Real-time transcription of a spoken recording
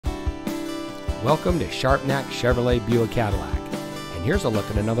Welcome to Sharpnack Chevrolet Buick Cadillac. And here's a look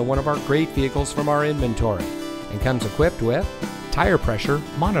at another one of our great vehicles from our inventory. And comes equipped with tire pressure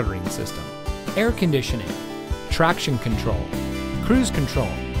monitoring system, air conditioning, traction control, cruise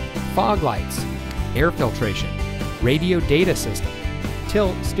control, fog lights, air filtration, radio data system,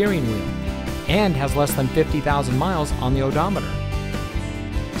 tilt steering wheel, and has less than 50,000 miles on the odometer.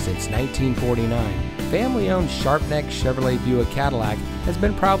 Since 1949, family-owned Sharpnack Chevrolet Buick Cadillac has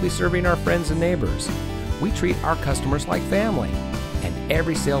been proudly serving our friends and neighbors. We treat our customers like family, and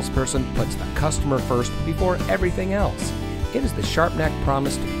every salesperson puts the customer first before everything else. It is the Sharpnack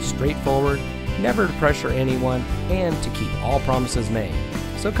promise to be straightforward, never to pressure anyone, and to keep all promises made.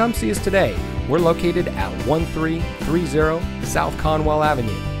 So come see us today. We're located at 1330 South Conwell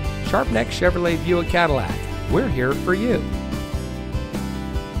Avenue. Sharpnack Chevrolet Buick Cadillac. We're here for you.